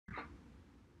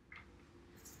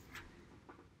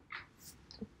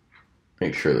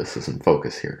Make sure this is in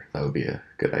focus here. That would be a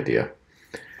good idea.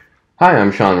 Hi,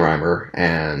 I'm Sean Reimer,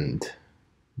 and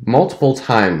multiple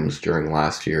times during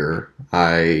last year,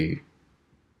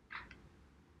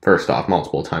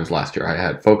 multiple times last year, I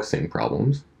had focusing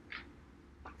problems.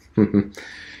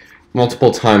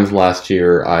 Multiple times last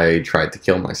year, I tried to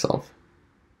kill myself.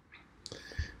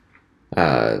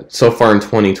 So far in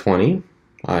 2020,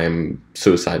 I'm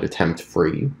suicide attempt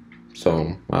free,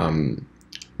 so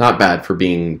not bad for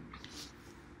being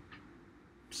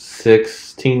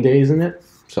 16 days in it,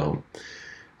 so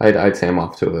I'd say I'm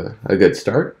off to a good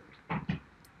start.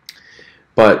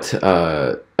 But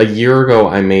a year ago,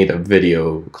 I made a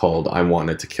video called "I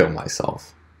Wanted to Kill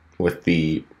Myself" with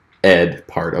the "ed"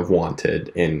 part of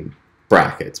 "wanted" in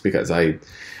brackets because at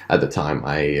the time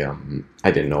I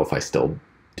didn't know if I still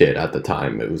did at the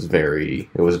time. It was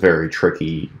a very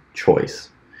tricky choice.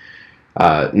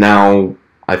 Now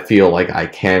I feel like I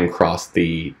can cross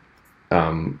the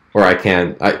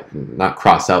not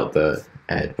cross out the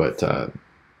ed, but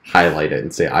highlight it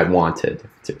and say I wanted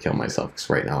to kill myself, because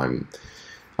right now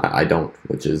I don't,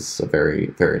 which is a very,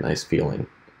 very nice feeling.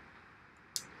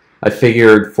 I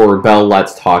figured for Bell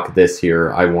Let's Talk this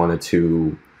year, I wanted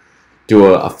to do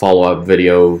a follow-up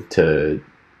video to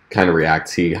kind of react,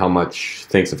 see how much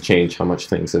things have changed, how much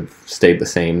things have stayed the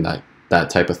same, that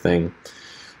type of thing.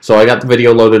 So I got the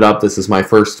video loaded up. This is my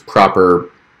first proper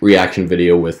reaction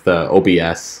video with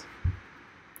OBS.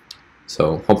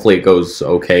 So hopefully it goes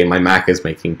okay. My Mac is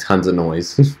making tons of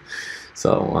noise,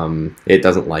 so it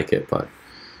doesn't like it, but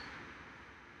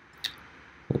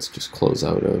let's just close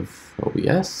out of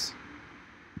OBS.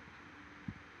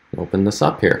 Open this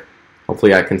up here.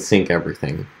 Hopefully I can sync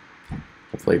everything.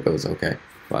 Hopefully it goes okay,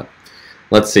 but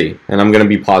let's see. And I'm going to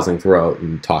be pausing throughout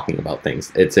and talking about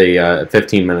things. It's a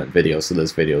 15-minute video, so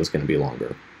this video is going to be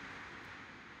longer.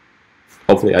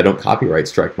 Hopefully I don't copyright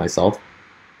strike myself.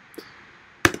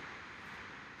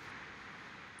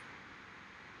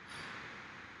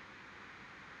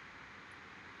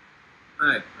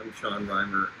 Hi, I'm Sean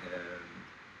Reimer,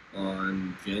 and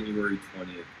on January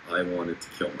 20th, I wanted to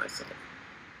kill myself.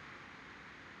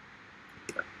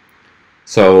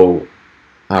 So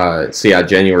yeah,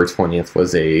 January 20th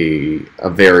was a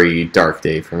very dark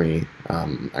day for me.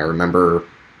 I remember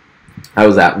I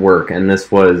was at work, and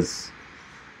this was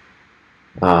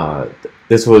a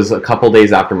couple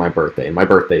days after my birthday. My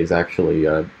birthday is actually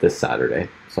this Saturday,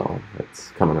 so it's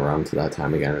coming around to that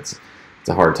time again. It's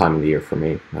a hard time of the year for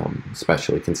me,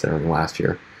 especially considering last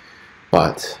year.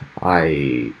 But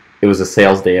it was a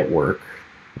sales day at work,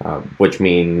 which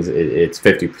means it's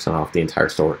 50% off the entire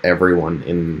store. Everyone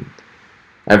and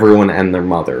their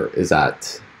mother is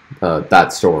at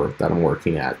that store that I'm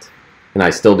working at, and I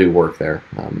still do work there.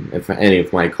 If any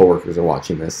of my coworkers are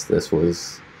watching this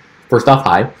was, first off,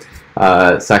 hi.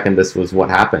 Second, this was what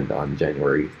happened on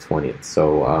January 20th.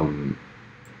 So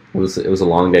it was a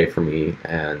long day for me,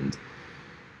 and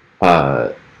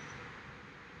I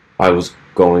was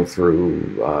going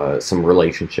through some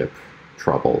relationship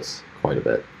troubles quite a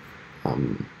bit,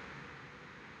 and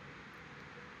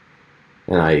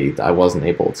I wasn't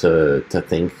able to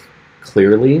think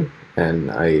clearly, and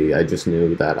I just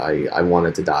knew that I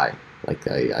wanted to die. Like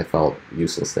I felt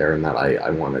useless there, and that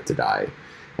I wanted to die.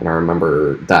 And I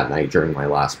remember that night during my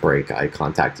last break, I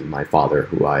contacted my father,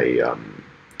 who I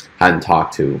hadn't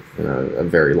talked to in a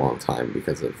very long time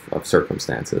because of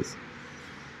circumstances,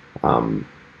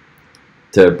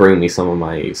 to bring me some of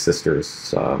my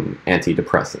sister's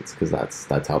antidepressants, because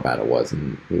that's how bad it was.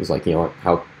 And he was like, you know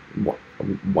what,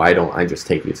 why don't I just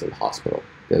take you to the hospital?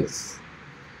 Because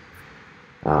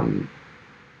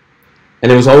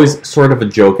and it was always sort of a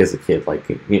joke as a kid, like,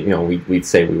 you know, we'd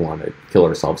say we want to kill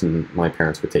ourselves, and my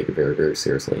parents would take it very, very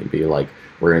seriously and be like,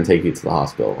 we're going to take you to the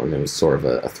hospital. And it was sort of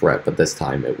a threat, but this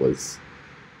time it was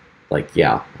like,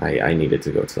 yeah, I needed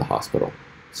to go to the hospital.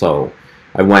 So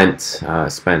I went,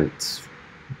 spent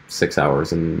 6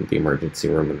 hours in the emergency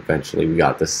room, and eventually we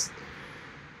got this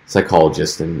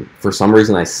psychologist, and for some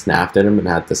reason I snapped at him and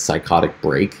had this psychotic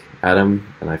break at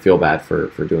him, and I feel bad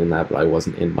for doing that, but I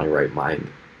wasn't in my right mind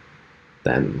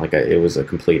then. Like, it was a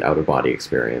complete out-of-body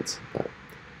experience. But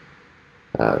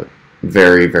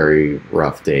very, very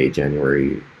rough day,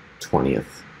 January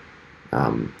 20th,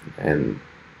 and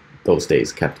those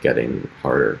days kept getting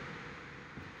harder.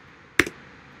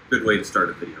 Good way to start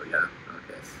a video, yeah.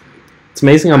 Okay. It's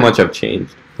amazing how much I've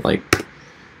changed. Like,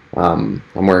 I'm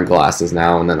wearing glasses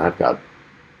now, and then I've got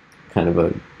kind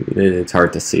of it's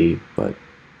hard to see, but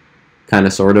kind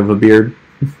of sort of a beard.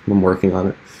 I'm working on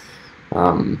it.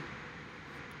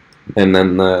 And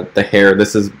then the hair,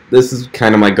 this is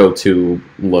kind of my go-to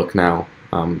look now.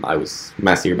 I was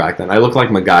messier back then. I look like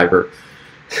MacGyver.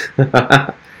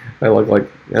 I look like,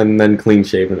 and then clean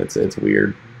shaven. It's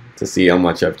weird to see how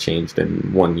much I've changed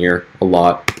in 1 year. A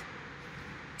lot.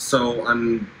 So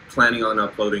I'm planning on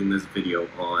uploading this video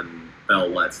on Bell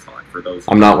Let's Talk for those.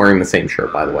 I'm not wearing the same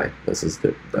shirt, by the way. This is a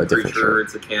I'm pretty different sure shirt.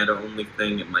 it's a Canada only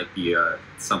thing. It might be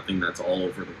something that's all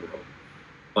over the world,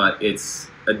 but it's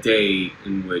a day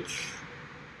in which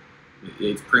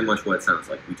it's pretty much what it sounds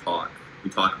like. We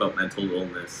talk about mental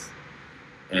illness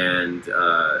and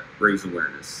raise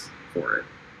awareness for it.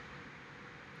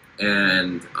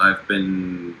 And I've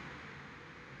been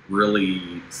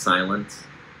really silent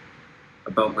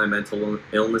about my mental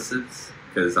illnesses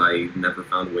because I never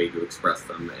found a way to express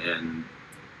them. And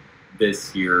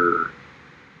this year,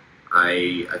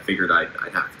 I figured I'd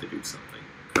have to do something.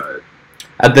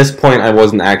 At this point, I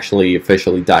wasn't actually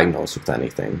officially diagnosed with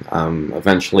anything.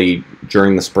 Eventually,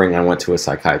 during the spring, I went to a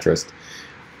psychiatrist.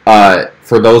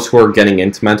 For those who are getting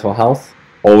into mental health,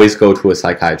 always go to a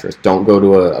psychiatrist. Don't go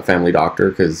to a family doctor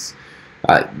because,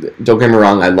 don't get me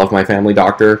wrong, I love my family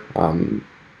doctor.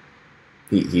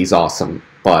 He's awesome,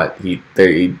 but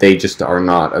they just are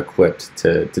not equipped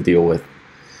to deal with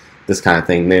this kind of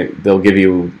thing. They'll give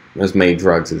you as many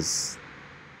drugs as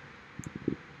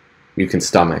you can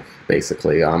stomach,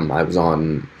 basically. I was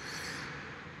on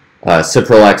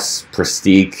Cipralex,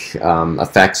 Prestique,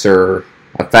 Effexor.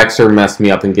 Effexor messed me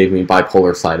up and gave me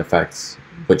bipolar side effects,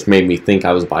 which made me think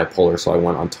I was bipolar, so I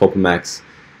went on Topomex,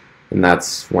 and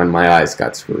that's when my eyes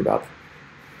got screwed up.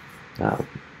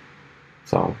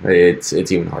 So it's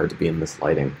even hard to be in this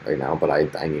lighting right now, but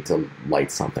I need to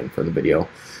light something for the video.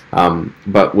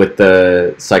 But with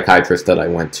the psychiatrist that I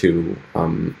went to,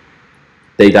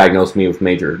 they diagnosed me with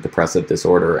major depressive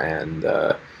disorder and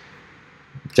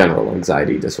general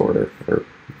anxiety disorder, or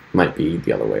might be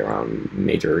the other way around,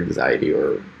 major anxiety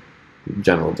or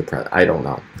general depression. I don't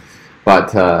know.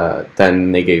 But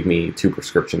then they gave me 2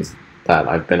 prescriptions that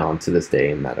I've been on to this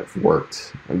day and that have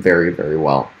worked very, very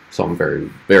well. So I'm very,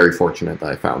 very fortunate that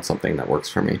I found something that works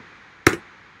for me.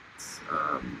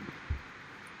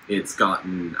 It's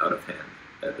gotten out of hand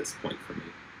at this point for me.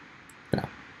 Yeah.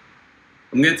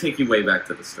 I'm going to take you way back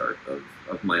to the start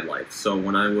of my life. So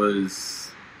when I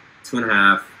was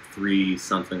 2.5, 3,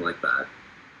 something like that,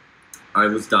 I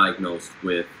was diagnosed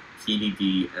with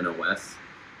PDD-NOS,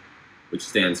 which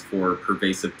stands for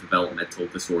Pervasive Developmental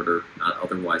Disorder, not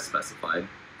otherwise specified,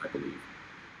 I believe.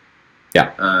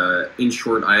 Yeah. In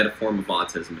short, I had a form of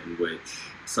autism in which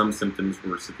some symptoms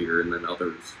were severe and then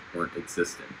others weren't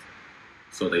existent.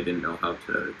 So they didn't know how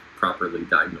to properly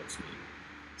diagnose me.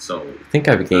 So I think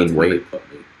I've gained weight. They put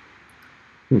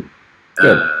me.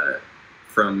 Good.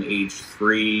 From age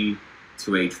 3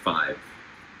 to age 5,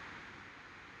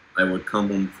 I would come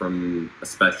home from a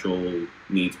special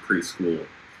needs preschool.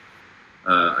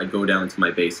 I'd go down to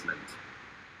my basement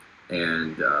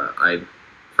and I'd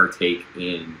partake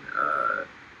in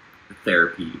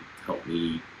therapy to help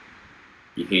me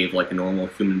behave like a normal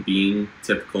human being,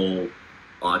 typical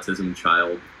autism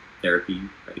child therapy,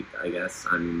 I guess.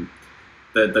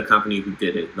 The company who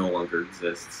did it no longer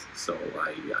exists, so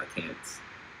I can't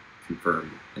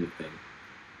confirm anything.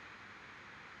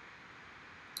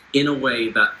 In a way,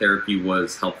 that therapy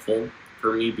was helpful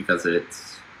for me because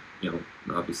it's,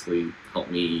 obviously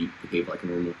helped me behave like a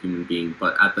normal human being,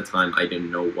 but at the time I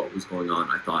didn't know what was going on.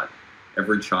 I thought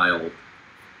every child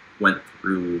went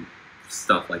through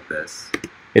stuff like this.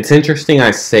 It's interesting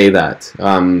I say that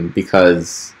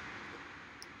because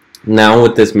now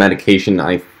with this medication,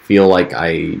 I feel like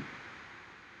I've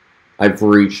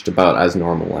reached about as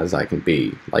normal as I can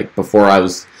be. Like before, I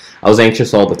was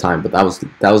anxious all the time, but that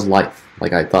was life.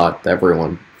 Like I thought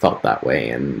everyone felt that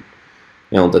way, and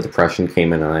the depression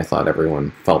came in, and I thought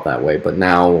everyone felt that way. But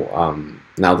now,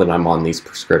 now that I'm on these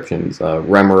prescriptions,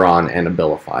 Reimer and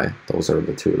Abilify, those are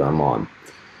the 2 that I'm on.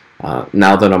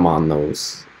 Now that I'm on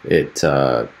those, I'd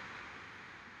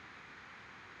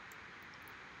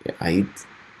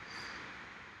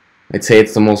say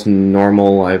it's the most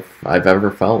normal I've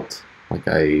ever felt. Like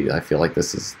I feel like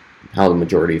this is how the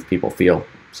majority of people feel.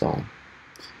 So,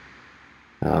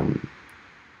 and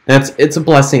it's a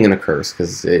blessing and a curse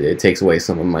because it takes away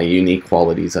some of my unique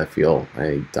qualities. I feel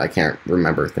I can't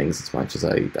remember things as much as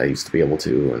I used to be able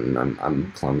to, and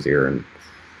I'm clumsier, and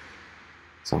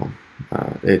so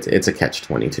it's a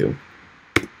catch-22.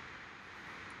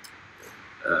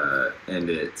 And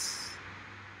it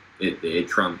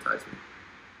traumatized me.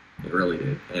 It really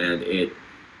did, and it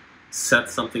set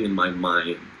something in my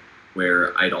mind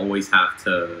where I'd always have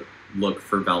to look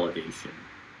for validation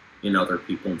in other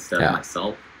people instead of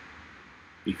myself,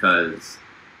 because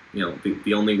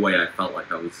the only way I felt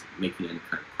like I was making any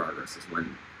kind of progress is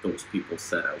when those people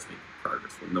said I was making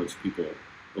progress, when those people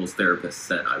those therapists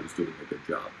said I was doing a good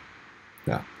job.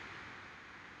 Yeah.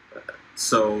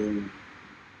 So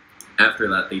after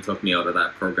that, they took me out of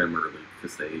that program early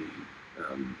because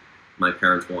my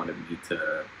parents wanted me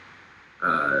to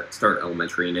start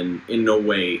elementary, and in no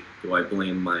way do I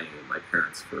blame my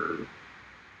parents for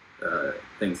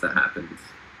things that happened.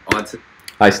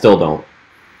 I still don't.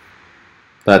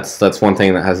 That's one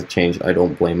thing that hasn't changed. I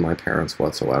don't blame my parents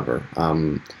whatsoever.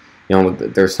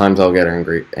 There's times I'll get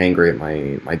angry at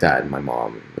my dad and my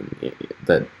mom.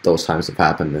 That those times have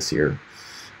happened this year.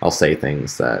 I'll say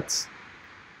things that,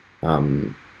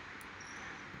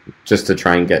 just to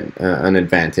try and get an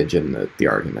advantage in the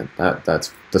argument.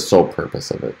 That's the sole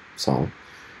purpose of it. So,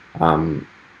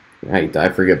 I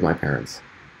forgive my parents,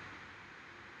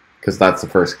 because that's the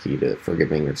first key to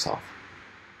forgiving yourself.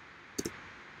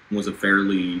 Was a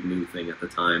fairly new thing at the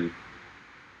time,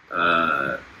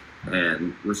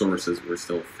 and resources were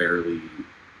still fairly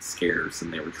scarce,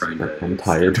 and they were trying to. I'm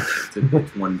tired.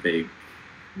 It's one big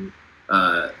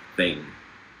thing,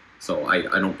 so I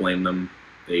don't blame them.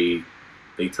 They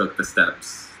took the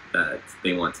steps that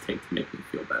they want to take to make me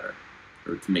feel better,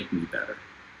 or to make me better.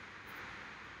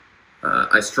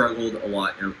 I struggled a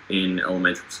lot in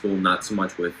elementary school, not so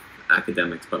much with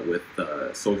academics, but with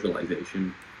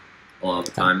socialization. A lot of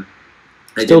the time,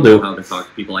 I didn't know how to talk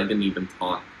to people. I didn't even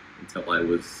talk until I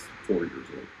was 4 years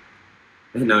old.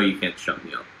 And now you can't shut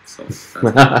me up. So,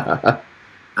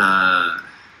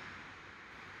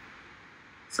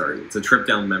 sorry, it's a trip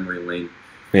down memory lane.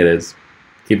 It is.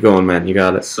 Keep going, man. You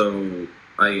got it. So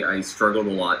I struggled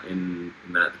a lot in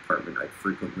that department. I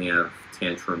frequently have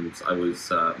tantrums.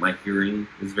 My hearing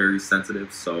is very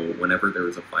sensitive, so whenever there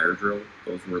was a fire drill,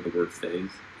 those were the worst days.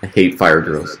 I hate fire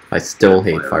drills. I still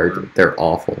hate fire drills. They're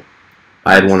awful.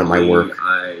 I had one at my work.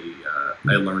 I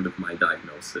learned of my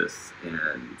diagnosis,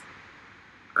 and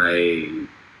I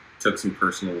took some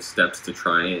personal steps to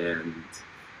try and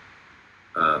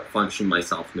function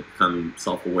myself and become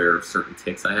self-aware of certain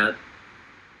tics I had.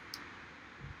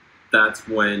 That's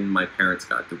when my parents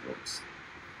got divorced.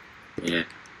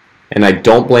 And I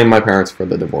don't blame my parents for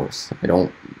the divorce. I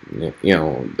don't,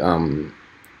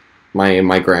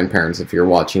 my grandparents, if you're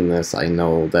watching this, I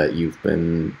know that you've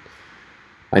been,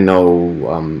 on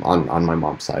my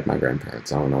mom's side, my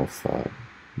grandparents, I don't know if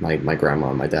my grandma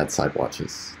on my dad's side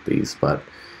watches these, but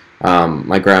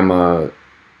my grandma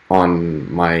on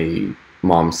my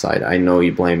mom's side, I know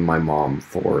you blame my mom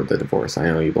for the divorce. I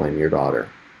know you blame your daughter.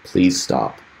 Please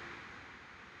stop.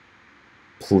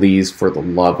 Please, for the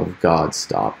love of God,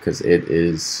 stop, because it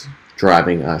is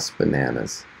driving us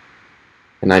bananas.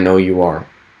 And I know you are.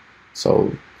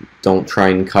 So don't try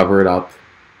and cover it up.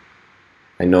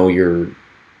 I know you're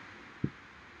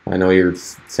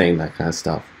saying that kind of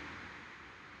stuff.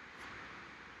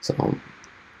 So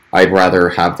I'd rather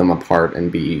have them apart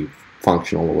and be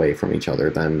functional away from each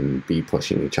other than be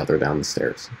pushing each other down the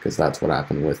stairs, because that's what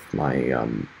happened with my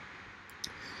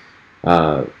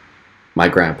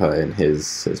grandpa and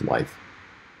his wife.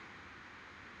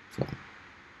 So,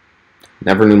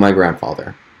 never knew my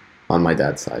grandfather on my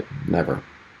dad's side. Never.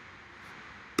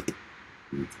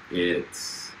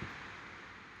 It's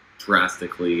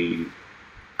drastically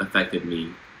affected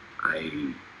me.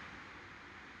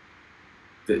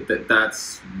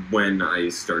 That's when I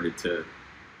started to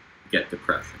get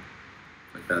depression.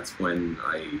 Like, that's when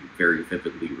I very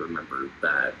vividly remember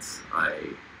that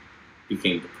I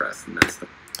became depressed, and that's the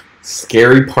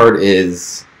scary part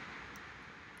is,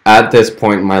 at this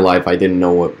point in my life, I didn't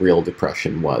know what real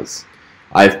depression was.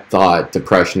 I thought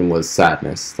depression was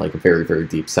sadness, like a very, very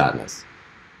deep sadness.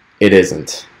 It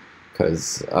isn't,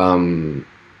 because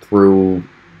through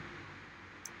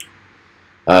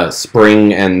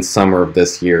spring and summer of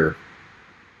this year,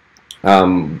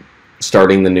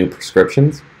 starting the new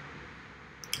prescriptions,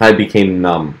 I became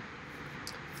numb.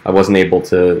 I wasn't able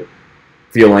to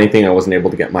feel anything. I wasn't able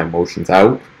to get my emotions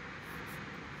out,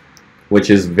 which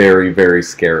is very, very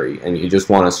scary. And you just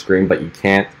want to scream, but you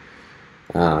can't.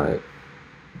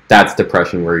 That's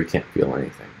depression, where you can't feel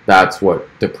anything. That's what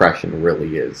depression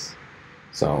really is.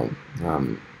 So,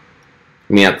 at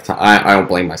the time, I don't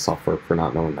blame myself for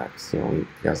not knowing that, because, he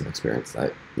hasn't experienced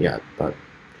that yet. But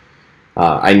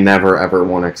I never, ever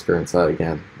want to experience that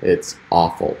again. It's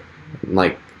awful.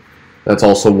 Like, that's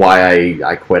also why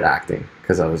I quit acting,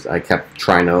 because I kept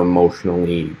trying to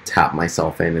emotionally tap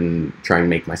myself in and try and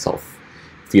make myself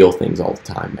feel things all the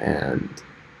time, and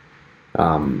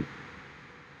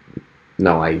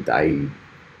no,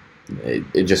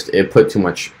 it put too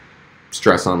much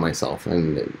stress on myself,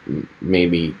 and it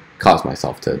maybe caused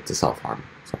myself to self-harm.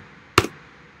 So,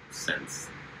 sense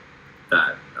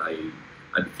that I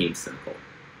became cynical.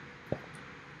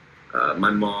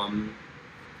 My mom,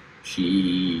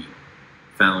 she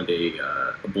found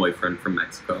a boyfriend from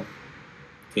Mexico,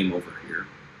 came over here,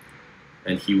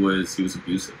 and he was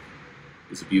abusive.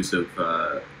 He was abusive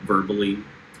verbally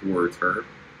towards her,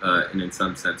 and in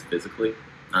some sense physically,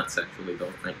 not sexually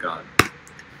though. Thank God.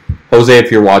 Jose,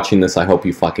 if you're watching this, I hope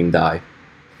you fucking die.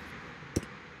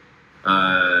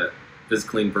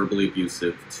 Physically and verbally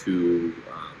abusive to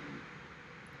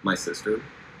my sister.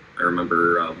 I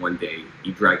remember one day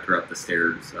he dragged her up the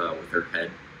stairs with her head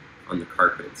on the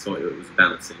carpet, so it was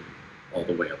bouncing all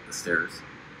the way up the stairs.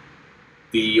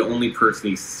 The only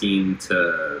person he seemed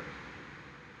to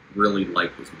really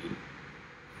like was me.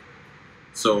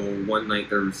 So one night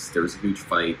there was a huge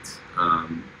fight,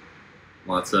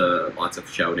 lots of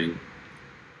shouting,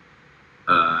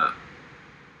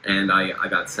 and I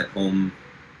got sent home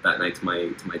that night to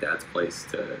my dad's place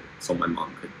so my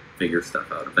mom could figure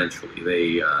stuff out.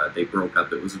 Eventually, they broke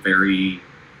up. It was very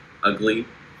ugly,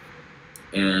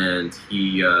 and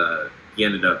he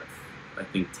ended up, I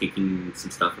think, taking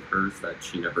some stuff of hers that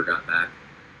she never got back.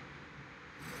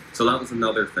 So that was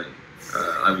another thing.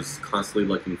 I was constantly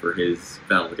looking for his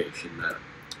validation. That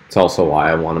it's also why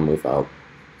I want to move out,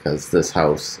 because this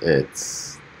house,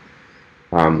 this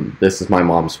is my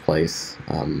mom's place.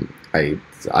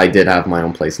 I did have my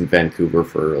own place in Vancouver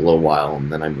for a little while,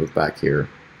 and then I moved back here.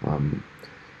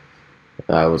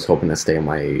 I was hoping to stay in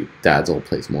my dad's old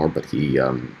place more, but he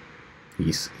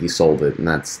sold it, and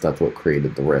that's what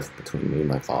created the rift between me and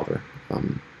my father.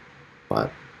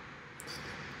 But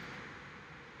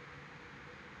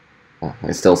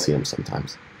I still see him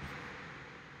sometimes.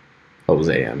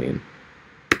 Jose, I mean.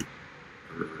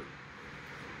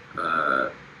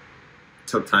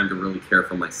 Took time to really care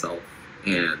for myself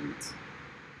and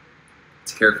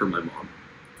to care for my mom,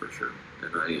 for sure.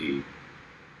 And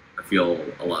I feel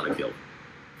a lot of guilt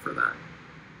for that.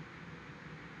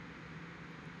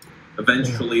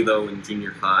 Eventually, though, in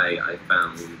junior high, I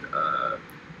found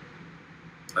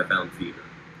theater.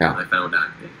 Yeah. I found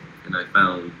acting, and I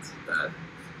found that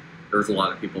there was a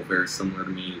lot of people very similar to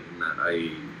me in that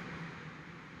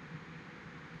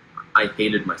I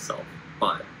hated myself,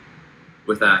 but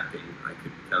with acting, I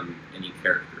could become any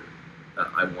character that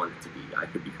I wanted to be. I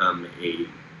could become a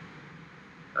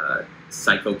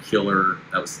psycho killer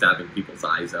that was stabbing people's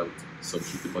eyes out so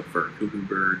she could look for a cuckoo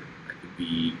bird. I could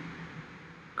be,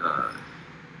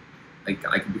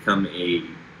 I could become a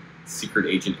secret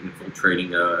agent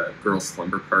infiltrating a girl's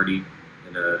slumber party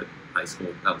in a high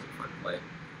school. That was a fun play.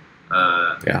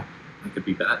 Yeah. I could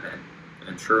be Batman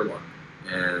and Sherlock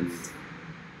and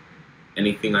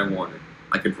anything I wanted.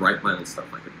 I could write my own stuff.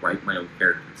 I could write my own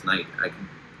characters, and I could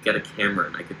get a camera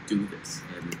and I could do this.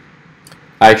 And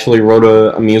I actually wrote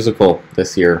a musical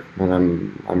this year, and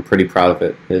I'm pretty proud of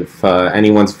it. If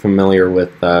anyone's familiar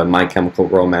with My Chemical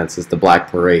Romance's The Black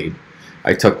Parade,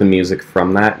 I took the music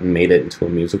from that and made it into a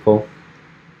musical.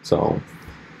 So,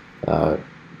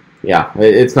 yeah,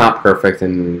 it's not perfect,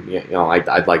 and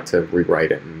I'd like to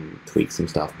rewrite it and tweak some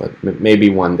stuff, but maybe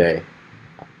one day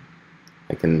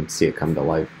I can see it come to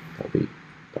life.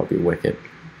 That'll be wicked.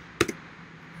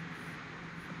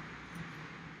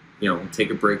 Take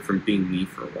a break from being me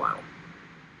for a while.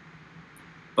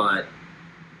 But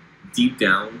deep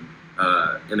down,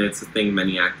 and it's a thing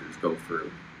many actors go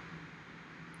through,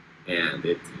 and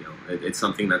it's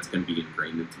something that's going to be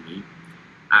ingrained into me.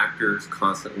 Actors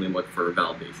constantly look for a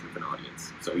validation of an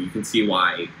audience, so you can see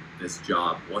why this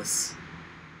job was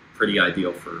pretty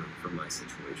ideal for my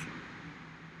situation.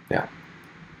 Yeah.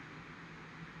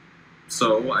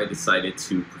 So I decided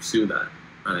to pursue that.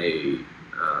 I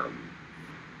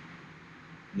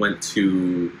went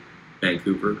to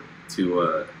Vancouver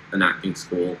to an acting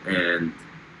school, and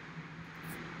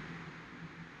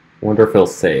I wonder if he'll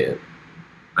say it.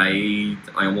 I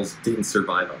almost didn't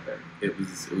survive out there. It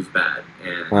was bad,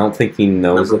 and I don't think he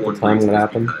knows at the time what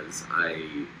happened. Because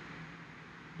I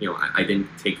didn't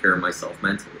take care of myself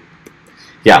mentally.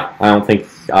 Yeah, I don't think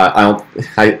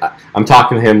I'm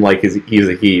talking to him like he's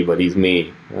a he, but he's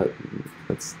me.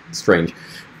 That's strange,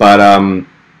 but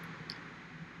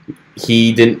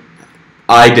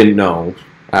I didn't know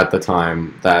at the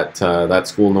time that that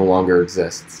school no longer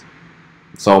exists.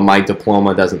 So my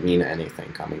diploma doesn't mean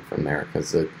anything coming from there,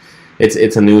 because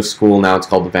it's a new school now. It's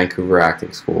called the Vancouver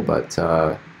Acting School, but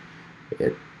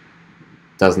it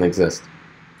doesn't exist.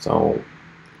 So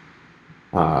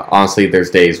honestly, there's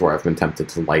days where I've been tempted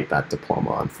to light that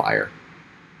diploma on fire.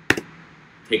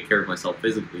 Take care of myself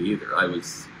physically either. I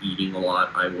was eating a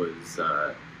lot. I was.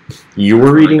 You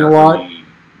were eating a lot? Really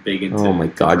big into. Oh my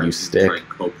God, you stick. Try and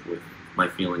cope with my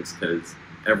feelings, because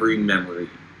every memory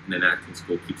in an acting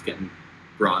school keeps getting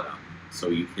brought up. so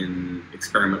you can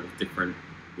experiment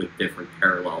with different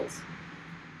parallels,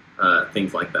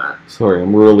 things like that. Sorry,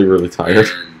 I'm really, really tired.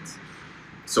 And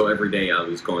so every day I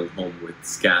was going home with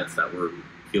scats that were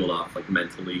peeled off, like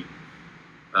mentally,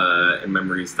 and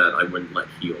memories that I wouldn't let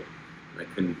heal. And I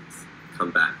couldn't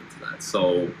come back into that.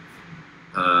 So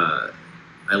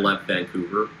I left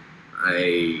Vancouver.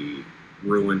 I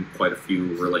ruined quite a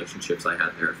few relationships I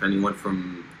had there. If anyone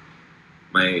from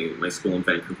my school in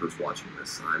Vancouver is watching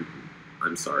this,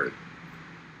 I'm sorry.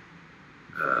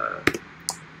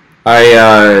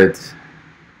 I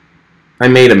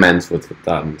made amends with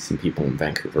some people in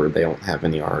Vancouver. They don't have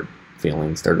any hard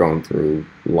feelings. They're going through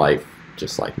life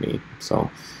just like me. So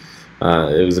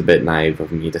it was a bit naive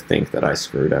of me to think that I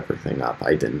screwed everything up.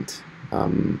 I didn't.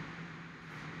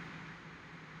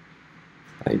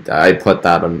 I put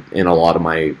that in a lot of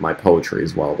my poetry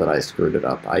as well, that I screwed it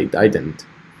up. I didn't.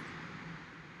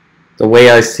 The way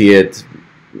I see it,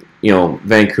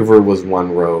 Vancouver was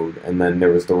one road, and then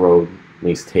there was the road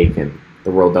least taken,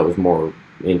 the road that was more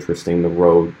interesting, the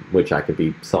road which I could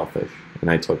be selfish,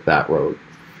 and I took that road.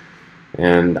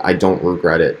 And I don't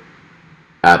regret it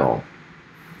at all.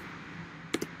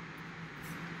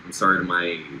 I'm sorry to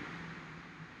my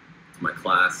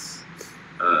class,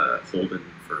 Holden,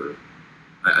 for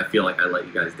I feel like I let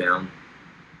you guys down.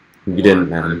 You didn't,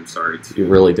 man. I'm sorry to you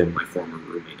really didn't. My former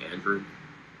roommate Andrew.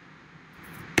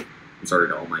 I'm sorry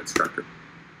to all my instructors.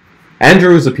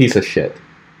 Andrew is a piece of shit.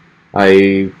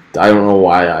 I don't know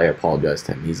why I apologize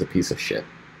to him. He's a piece of shit.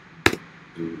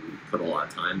 You put a lot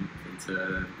of time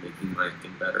into making my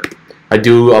acting better. I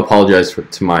do apologize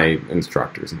to my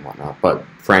instructors and whatnot, but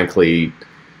frankly,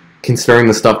 considering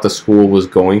the stuff the school was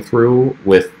going through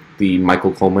with the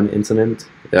Michael Coleman incident,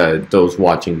 those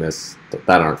watching this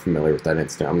that aren't familiar with that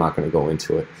incident, I'm not going to go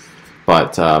into it,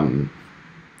 but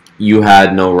you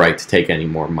had no right to take any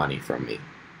more money from me.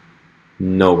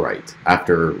 No right.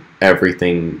 After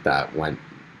everything that went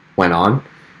on.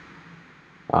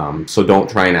 So don't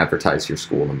try and advertise your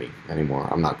school to me anymore.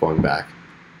 I'm not going back.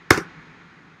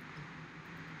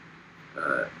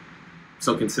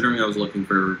 So considering I was looking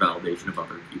for validation of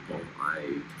other people,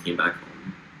 I came back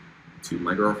home to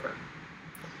my girlfriend.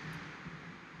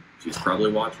 She's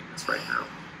probably watching this right now.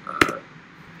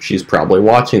 She's probably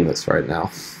watching this right now.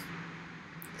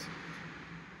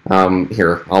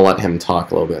 Here, I'll let him talk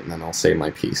a little bit, and then I'll say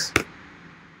my piece.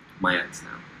 My ex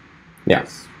now. Yeah.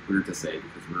 It's weird to say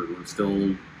because we're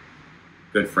still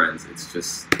good friends. It's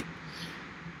just...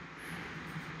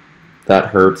 That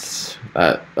hurts.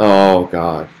 Oh,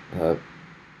 God.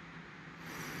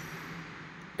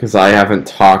 Because I haven't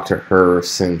talked to her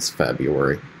since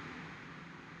February.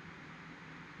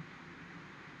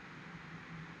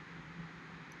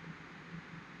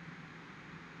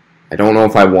 I don't know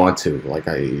if I want to. Like,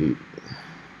 I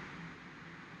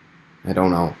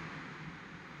don't know.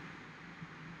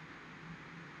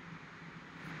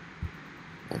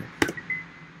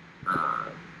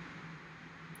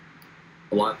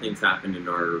 A lot of things happened in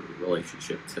our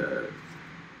relationship to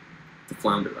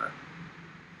flounder that.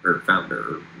 Or founder,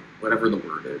 or whatever the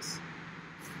word is.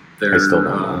 I still don't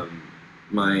know.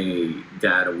 My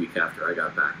dad, a week after I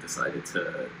got back, decided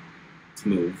to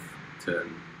move, to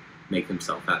make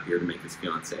himself happier, to make his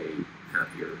fiance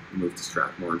happier, move to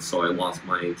Strathmore. And so I lost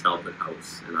my childhood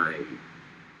house, and I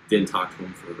didn't talk to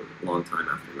him for a long time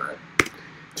after that.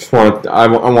 I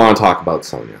want to talk about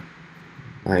Sonia.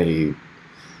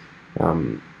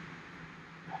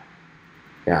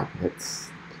 Yeah, it's...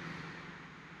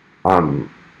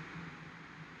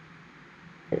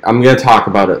 I'm going to talk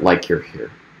about it like you're here,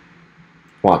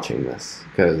 watching this,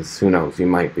 because who knows, you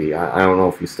might be. I don't know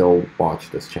if you still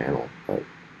watch this channel, but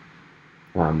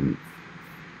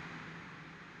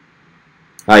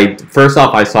first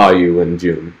off, I saw you in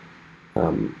June,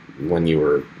 when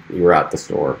you were at the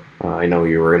store. I know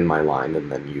you were in my line,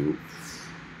 and then you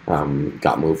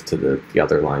got moved to the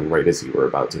other line right as you were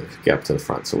about to get up to the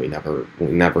front, so we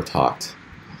never talked.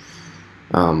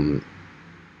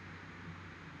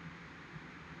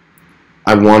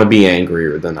 I want to be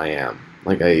angrier than I am.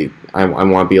 Like, I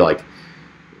want to be like,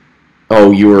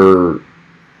 oh, you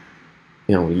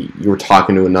were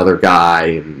talking to another guy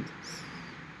and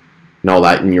all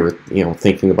that, and you were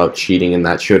thinking about cheating, and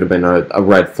that should have been a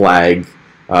red flag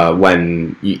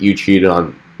when you cheated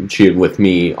with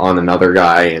me on another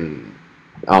guy and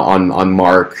on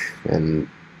Mark and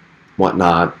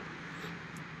whatnot.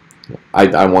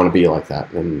 I want to be like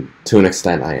that, and to an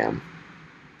extent I am.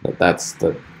 But that's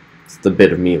the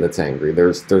bit of me that's angry.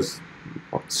 There's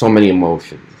so many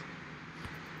emotions.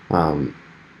 But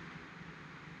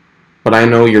I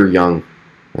know you're young,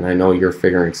 and I know you're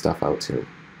figuring stuff out too.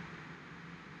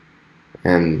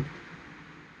 And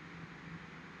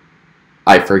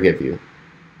I forgive you.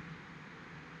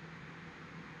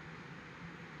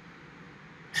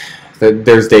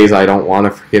 There's days I don't want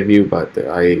to forgive you, but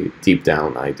deep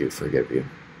down, I do forgive you.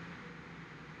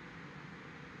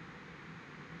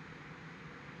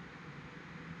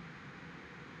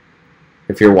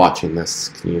 If you're watching this,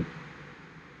 can you,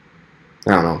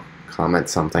 I don't know, comment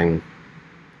something?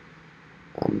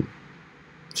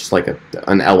 Just like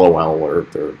an LOL or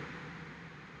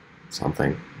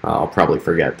something. I'll probably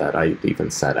forget that I even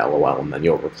said LOL, and then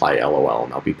you'll reply LOL,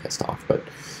 and I'll be pissed off. But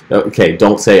okay,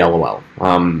 don't say LOL.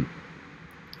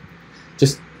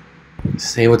 Just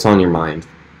say what's on your mind.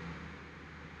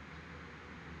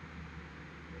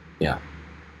 Yeah.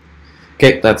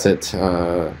 Okay, that's it.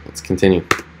 Let's continue.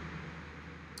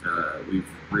 We've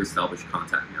reestablished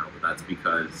contact now, but that's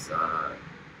because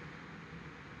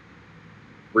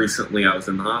recently I was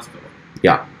in the hospital.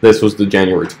 Yeah, this was the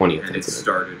January 20th and incident. It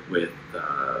started with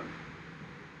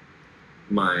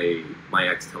my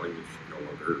ex telling me she no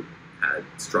longer had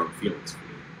strong feelings for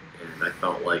me, and I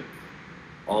felt like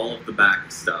all of the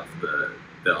back stuff, the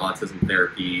autism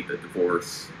therapy, the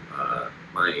divorce,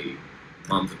 my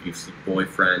mom's abusive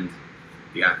boyfriend,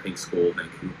 the acting school,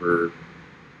 Vancouver,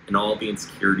 and all the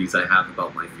insecurities I have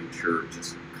about my future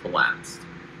just collapsed.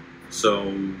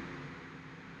 So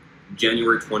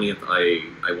January 20th,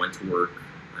 I went to work.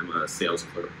 I'm a sales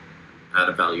clerk at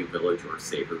a Value Village or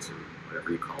Savers or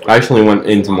whatever you call it. I actually went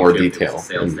into more detail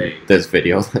in this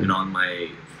video. And on my,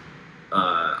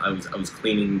 I was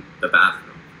cleaning the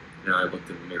bathroom, and I looked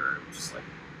in the mirror and was just like,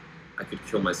 I could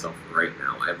kill myself right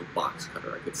now. I have a box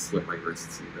cutter. I could slit my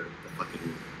wrists in the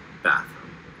fucking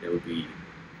bathroom. It would be,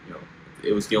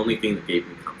 it was the only thing that gave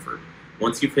me comfort.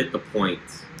 Once you've hit the point,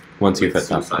 once you've hit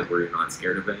suicide that point where you're not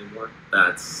scared of it anymore,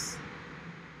 that's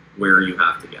where you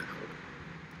have to get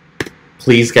help.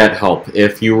 Please get help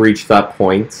if you reach that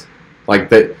point.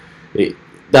 Like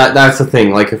that's the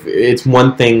thing. Like, if it's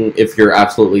one thing if you're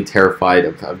absolutely terrified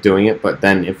of doing it, but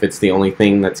then if it's the only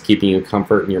thing that's keeping you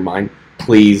comfort in your mind,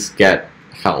 please get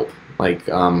help. Like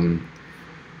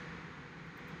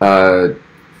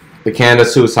the Canada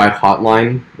Suicide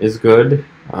Hotline is good.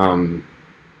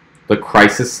 The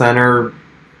Crisis Center,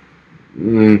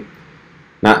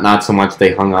 not so much.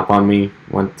 They hung up on me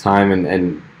one time,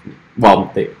 and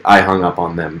I hung up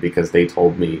on them because they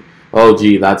told me, "Oh,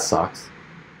 gee, that sucks."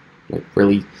 Like,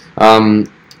 really?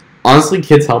 Honestly,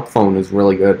 Kids Help Phone is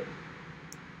really good.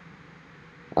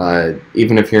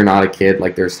 Even if you're not a kid,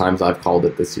 like, there's times I've called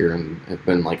it this year and have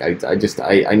been like, I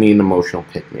need an emotional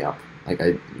pick me up. Like,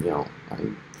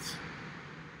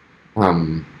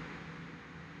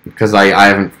 because I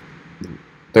haven't.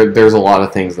 There's a lot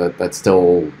of things that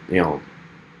still,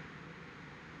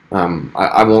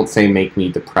 I won't say make me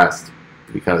depressed,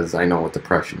 because I know what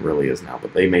depression really is now,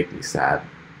 but they make me sad.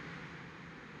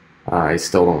 I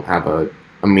still don't have a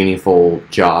meaningful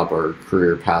job or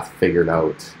career path figured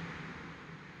out.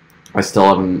 I still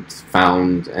haven't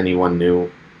found anyone new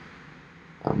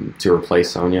to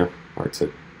replace Sonia, or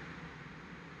to,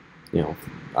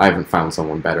 I haven't found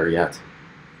someone better yet.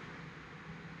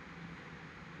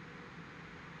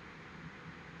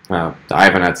 I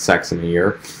haven't had sex in a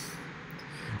year.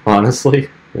 Honestly,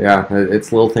 yeah,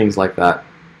 it's little things like that.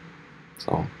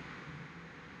 So,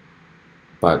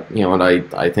 but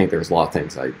I think there's a lot of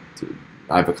things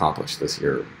I've accomplished this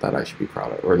year that I should be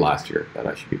proud of, or last year that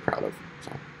I should be proud of.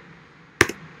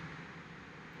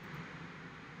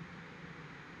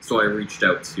 So I reached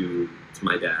out to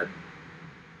my dad.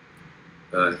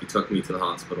 He took me to the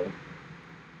hospital.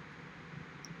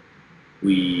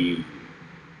 We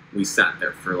sat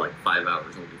there for like 5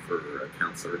 hours only for a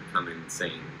counselor to come in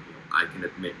saying, I can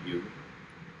admit you,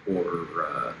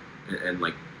 or and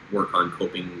like work on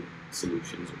coping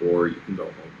solutions, or you can go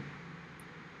home.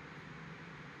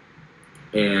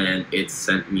 And it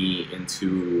sent me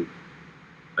into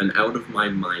an out of my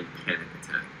mind panic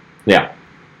attack. Yeah.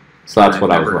 So that's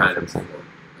what I was referencing.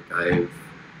 Like,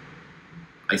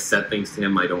 I said things to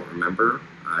him I don't remember.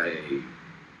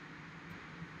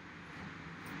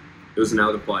 It was an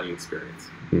out of body experience.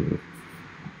 Mm-hmm.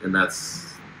 And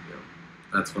that's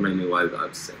when I knew I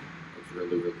was sick. I was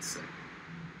really, really sick.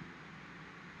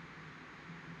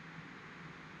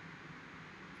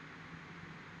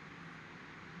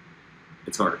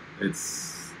 It's hard.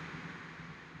 It's,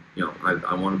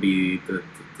 I want to be the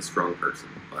strong person,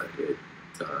 but it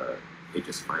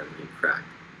just finally cracked.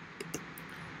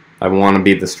 I want to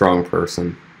be the strong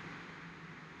person.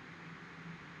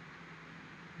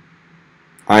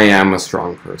 I am a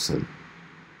strong person.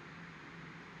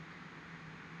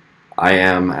 I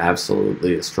am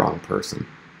absolutely a strong person.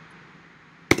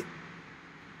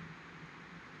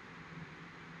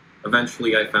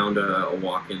 Eventually, I found a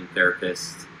walk-in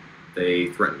therapist. They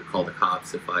threatened to call the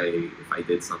cops if I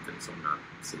did something, so I'm not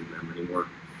seeing them anymore.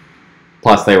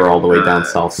 Plus, they were all the way down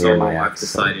south near So my I've ex.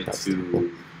 decided So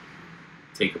to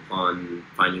take upon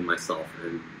finding myself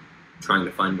and trying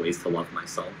to find ways to love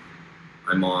myself.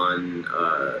 I'm on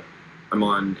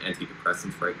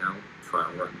antidepressants right now.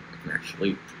 Trial run. I can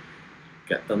actually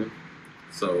get them.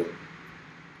 So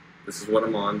this is what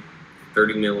I'm on.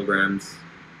 30 milligrams.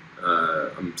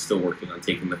 I'm still working on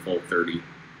taking the full 30.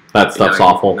 that stuff's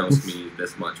awful. Knows me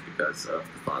this much because of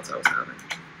the thoughts I was having.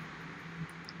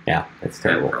 Yeah, it's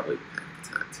terrible. And probably panic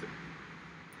attack too.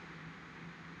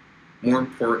 More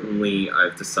importantly,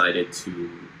 I've decided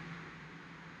to,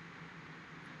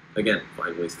 again,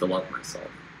 find ways to love myself.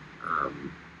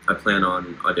 I plan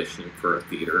on auditioning for a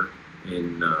theater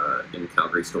in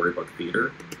Calgary Storybook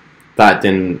Theater. That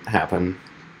didn't happen.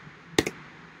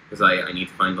 Because I need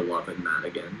to find the love in that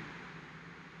again.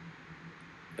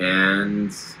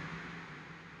 And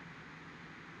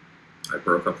I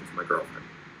broke up with my girlfriend.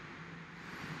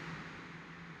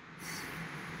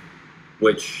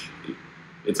 Which,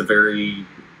 it's a very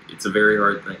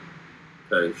hard thing.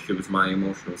 Because she was my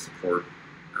emotional support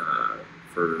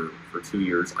for 2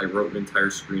 years. I wrote an entire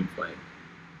screenplay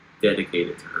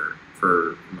dedicated to her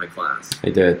for my class. I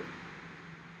did.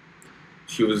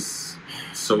 She was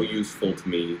so useful to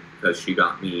me because she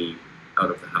got me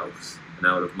out of the house and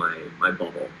out of my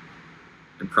bubble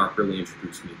and properly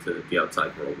introduced me to the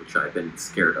outside world, which I've been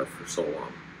scared of for so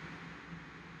long.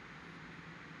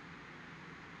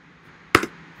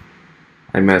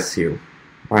 I miss you.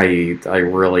 I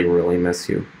really, really miss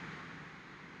you.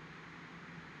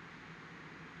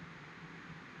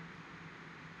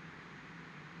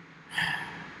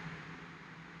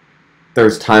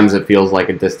 There's times it feels like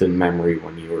a distant memory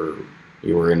when you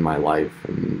were in my life,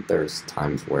 and there's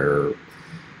times where it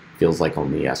feels like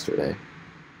only yesterday.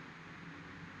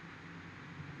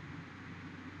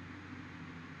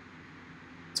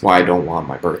 That's why I don't want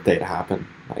my birthday to happen.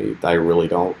 I really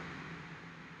don't.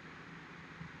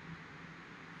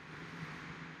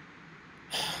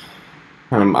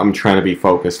 I'm trying to be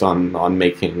focused on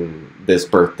making this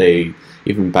birthday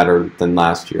even better than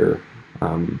last year.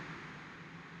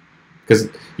 Because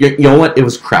you know what? It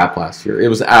was crap last year. It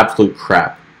was absolute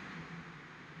crap.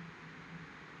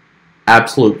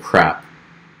 Absolute crap.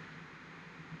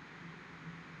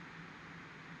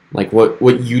 Like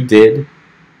what you did.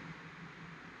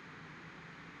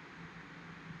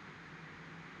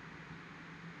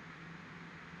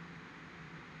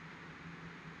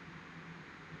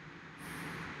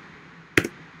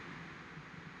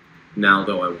 Now,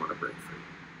 though, I want to break free.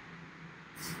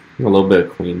 A little bit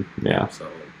of Queen, yeah.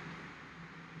 So,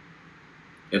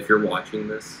 if you're watching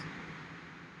this,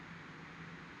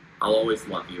 I'll always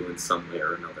love you in some way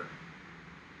or another.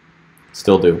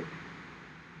 Still do.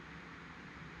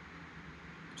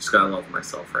 Just gotta love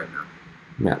myself right now.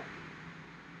 Yeah.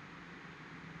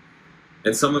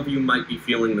 And some of you might be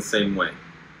feeling the same way.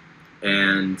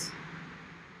 And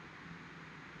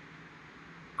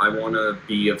I want to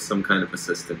be of some kind of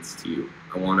assistance to you.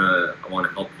 I want to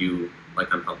help you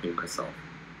like I'm helping myself.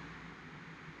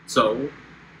 So,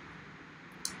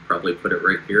 probably put it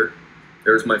right here.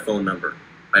 There's my phone number.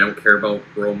 I don't care about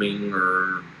roaming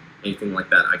or anything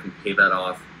like that. I can pay that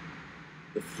off.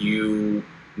 If you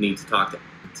need to talk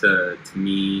to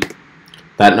me,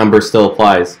 that number still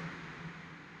applies.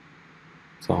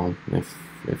 So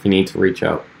if you need to reach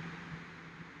out.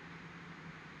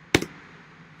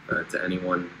 To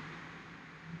anyone,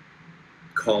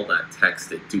 call that,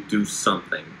 text it, do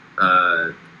something.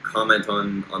 Comment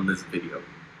on this video.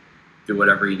 Do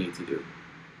whatever you need to do.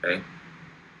 Okay?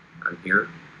 I'm here.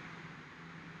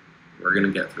 We're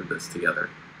gonna get through this together.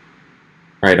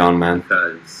 Right on, man.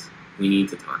 Because we need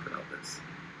to talk about this.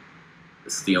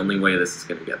 This is the only way this is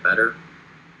gonna get better.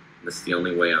 This is the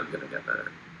only way I'm gonna get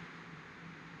better.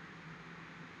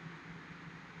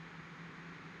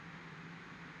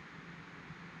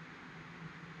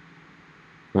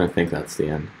 I think that's the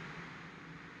end.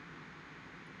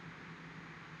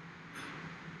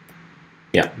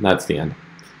 Yeah, that's the end.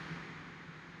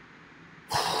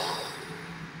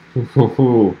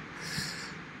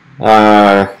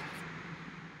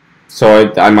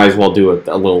 So I might as well do a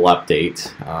little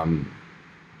update.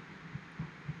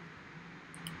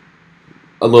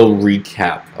 A little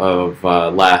recap of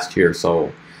last year.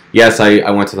 So, yes,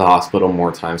 I went to the hospital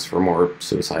more times for more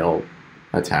suicidal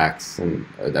attacks and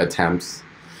attempts.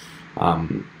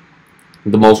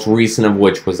 The most recent of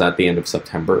which was at the end of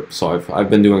September. So I've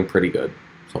been doing pretty good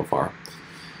so far.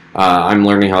 I'm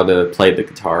learning how to play the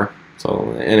guitar.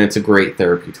 So, and it's a great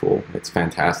therapy tool. It's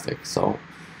fantastic. So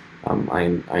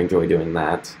I enjoy doing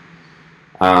that.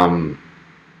 I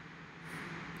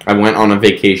went on a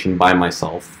vacation by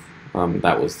myself.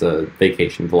 That was the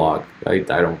vacation vlog. I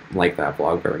don't like that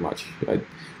vlog very much.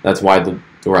 That's why the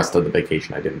rest of the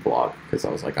vacation I didn't vlog, because I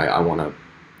was like, I want to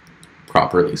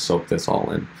properly soak this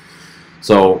all in.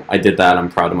 So I did that. I'm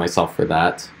proud of myself for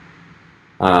that.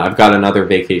 I've got another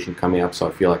vacation coming up, so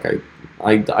I feel like I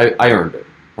earned it.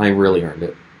 I really earned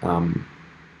it. And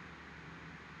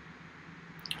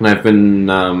I've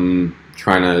been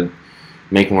trying to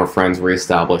make more friends,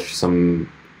 reestablish some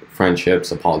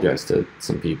friendships, apologize to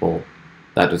some people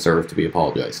that deserve to be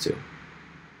apologized to.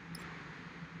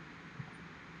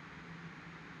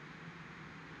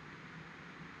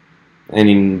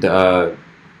 And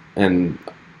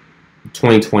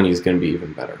 2020 is going to be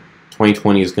even better.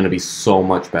 2020 is going to be so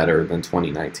much better than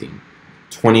 2019.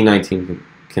 2019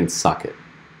 can suck it.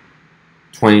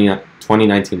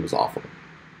 2019 was awful.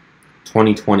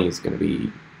 2020 is going to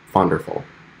be wonderful.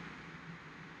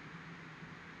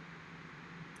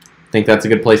 I think that's a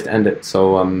good place to end it.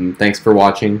 So thanks for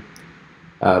watching.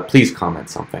 Please comment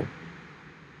something.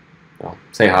 Well,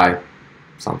 say hi,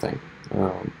 something.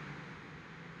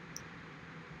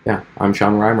 Yeah, I'm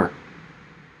Sean Reimer.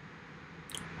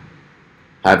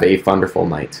 Have a wonderful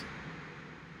night.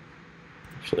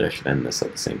 Actually, I should end this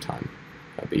at the same time.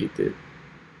 That'd be the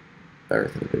better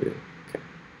thing to do.